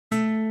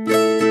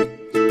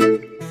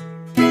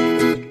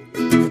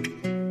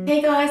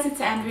it's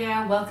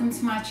Andrea. Welcome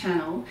to my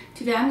channel.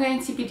 Today I'm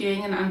going to be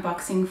doing an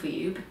unboxing for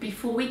you, but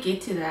before we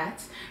get to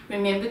that,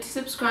 remember to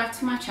subscribe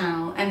to my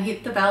channel and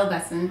hit the bell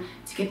button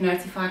to get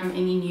notified on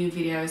any new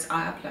videos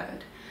I upload.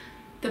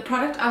 The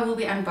product I will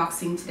be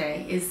unboxing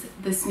today is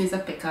the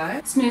SNUZA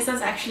PICO. SNUZA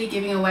is actually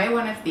giving away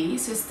one of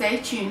these, so stay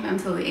tuned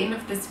until the end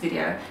of this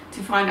video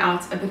to find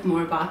out a bit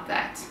more about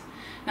that.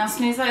 Now,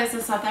 SNUZA is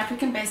a South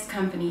African-based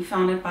company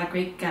founded by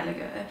Greg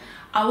Gallagher.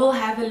 I will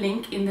have a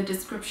link in the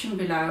description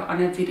below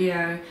on a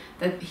video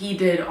that he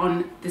did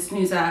on the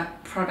SNUZA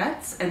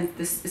products and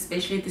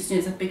especially the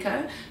SNUZA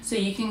PICO, so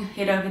you can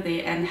head over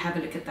there and have a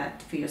look at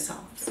that for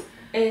yourselves.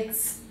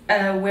 It's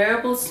a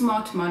wearable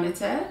smart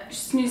monitor.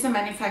 SNUZA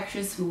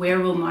manufactures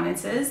wearable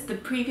monitors. The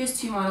previous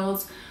two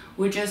models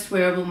were just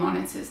wearable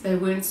monitors. They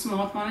weren't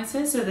smart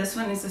monitors, so this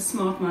one is a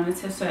smart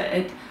monitor, so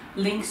it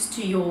links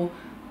to your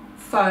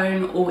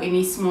phone or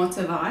any smart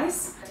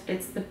device.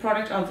 It's the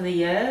product of the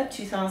year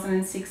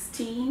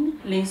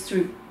 2016. Links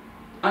through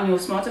on your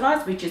smart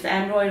device, which is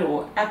Android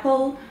or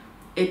Apple.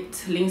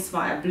 It links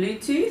via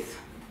Bluetooth.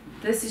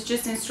 This is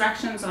just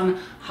instructions on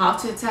how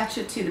to attach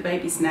it to the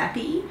baby's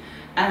nappy.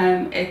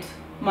 It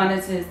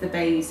monitors the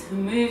baby's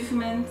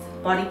movement,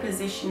 body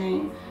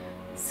positioning,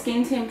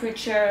 skin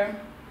temperature,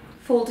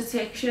 fall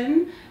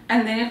detection,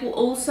 and then it will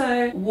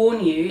also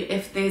warn you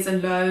if there's a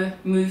low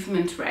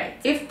movement rate.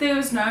 If there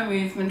is no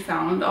movement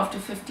found after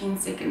 15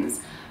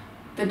 seconds,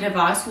 the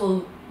device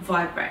will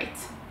vibrate.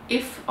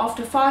 If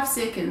after 5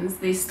 seconds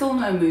there's still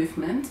no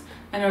movement,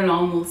 an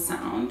alarm will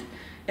sound.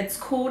 It's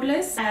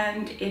cordless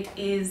and it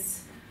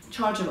is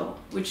chargeable,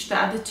 which the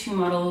other two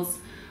models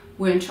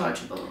weren't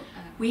chargeable.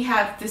 We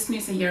have the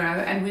SNUZA Euro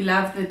and we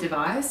love the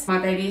device. My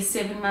baby is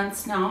 7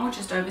 months now,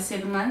 just over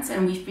 7 months,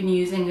 and we've been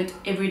using it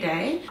every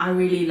day. I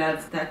really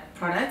love that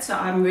product, so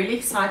I'm really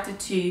excited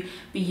to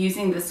be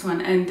using this one,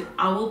 and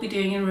I will be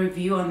doing a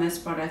review on this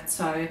product,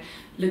 so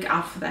look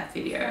out for that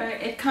video.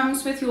 So it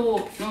comes with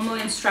your normal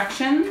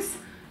instructions,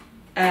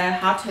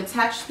 how to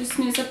attach the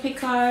SNUZA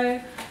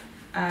PICO.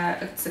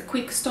 It's a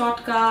quick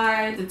start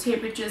guide, the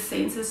temperature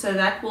sensor, so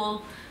that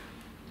will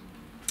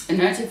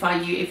notify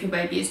you if your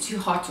baby is too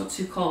hot or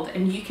too cold,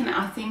 and you can,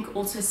 I think,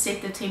 also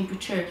set the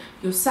temperature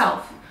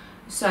yourself.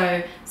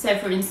 So say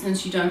for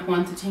instance you don't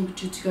want the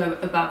temperature to go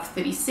above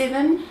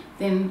 37,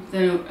 then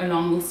the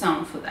alarm will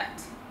sound for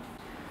that.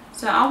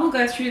 So I will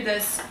go through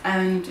this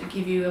and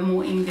give you a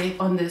more in-depth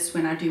on this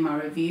when I do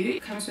my review.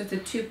 It comes with a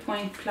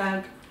 2-point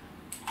plug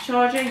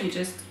charger. You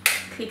just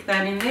click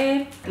that in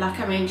there. Like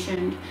I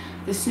mentioned,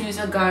 the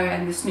SNUZA Go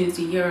and the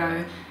SNUZA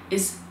Euro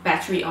is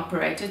battery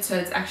operated, so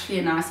it's actually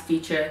a nice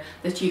feature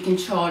that you can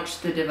charge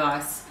the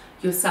device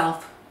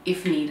yourself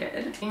if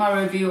needed. In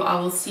my review I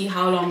will see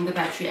how long the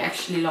battery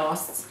actually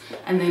lasts,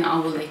 and then I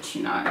will let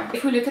you know.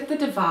 If we look at the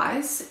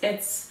device,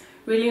 it's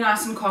really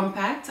nice and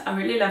compact. I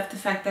really love the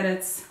fact that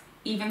it's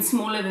even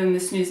smaller than the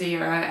SNUZA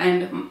Euro,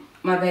 and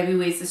my baby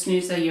wears the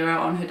SNUZA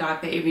Euro on her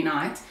diaper every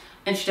night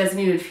and she doesn't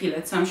even feel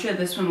it, so I'm sure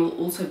this one will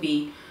also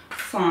be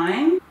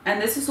fine.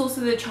 And this is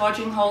also the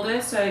charging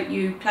holder, so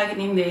you plug it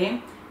in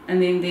there, and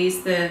then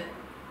there's the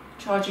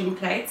charging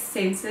plates,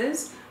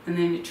 sensors, and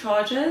then it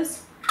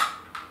charges.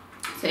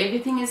 So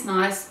everything is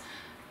nice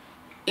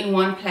in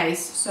one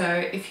place, so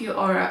if you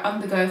are an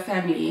on-the-go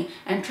family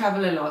and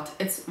travel a lot,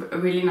 it's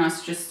really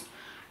nice to just,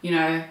 you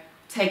know,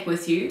 take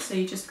with you. So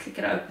you just click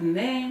it open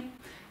there.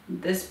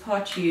 This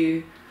part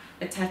you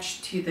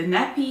attach to the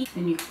nappy,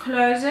 then you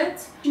close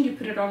it and you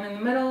put it on in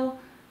the middle.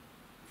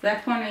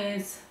 That one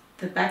is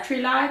the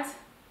battery light,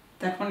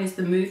 that one is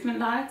the movement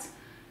light,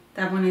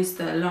 that one is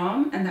the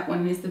alarm, and that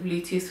one is the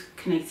Bluetooth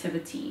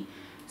connectivity.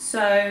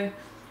 So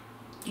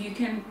you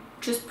can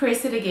just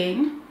press it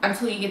again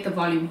until you get the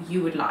volume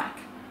you would like.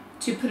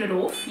 To put it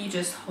off, you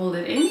just hold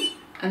it in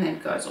and then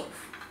it goes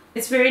off.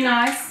 It's very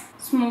nice,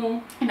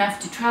 small, enough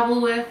to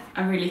travel with.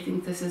 I really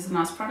think this is a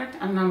nice product,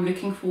 and I'm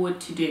looking forward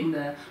to doing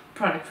the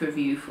product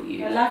review for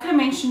you. Like I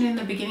mentioned in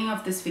the beginning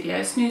of this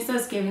video, SNUZA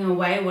is giving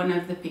away one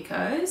of the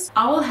PICOs.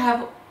 I will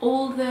have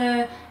all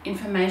the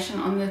information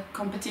on the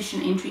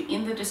competition entry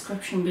in the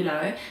description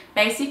below.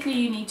 Basically,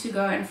 you need to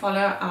go and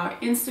follow our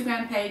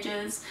Instagram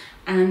pages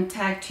and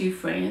tag 2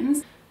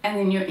 friends, and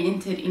then you're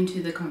entered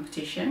into the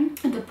competition.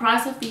 And the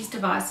price of these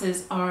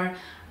devices are,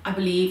 I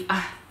believe,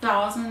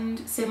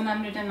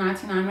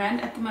 1,799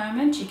 Rand at the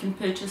moment. You can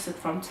purchase it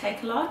from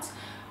Takealot,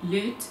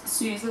 Loot,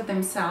 SNUZA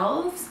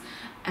themselves,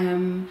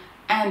 and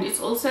it's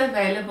also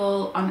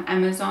available on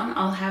Amazon.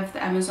 I'll have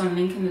the Amazon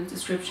link in the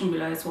description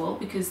below as well,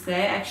 because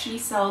they actually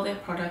sell their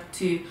product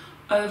to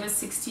over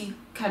 60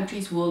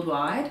 countries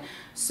worldwide.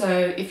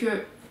 So if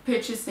you're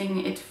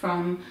purchasing it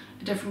from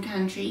a different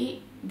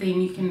country,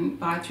 then you can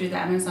buy through the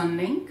Amazon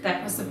link.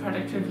 That was the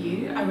product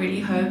review. I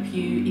really hope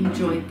you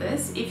enjoyed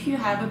this. If you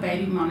have a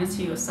baby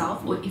monitor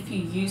yourself, or if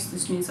you use the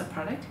SNUZA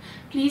product,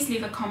 please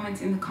leave a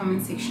comment in the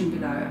comment section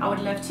below. I would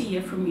love to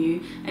hear from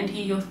you and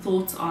hear your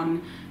thoughts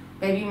on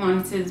baby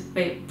monitors,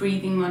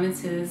 breathing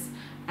monitors,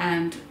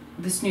 and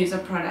the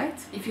SNUZA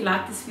product. If you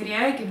like this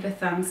video, give it a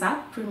thumbs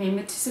up.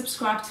 Remember to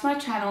subscribe to my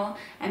channel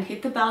and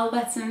hit the bell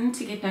button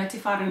to get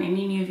notified on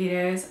any new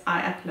videos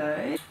I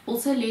upload.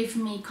 Also leave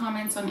me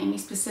comments on any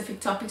specific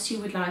topics you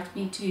would like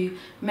me to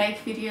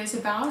make videos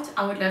about.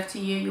 I would love to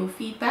hear your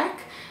feedback,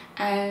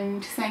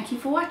 and thank you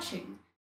for watching.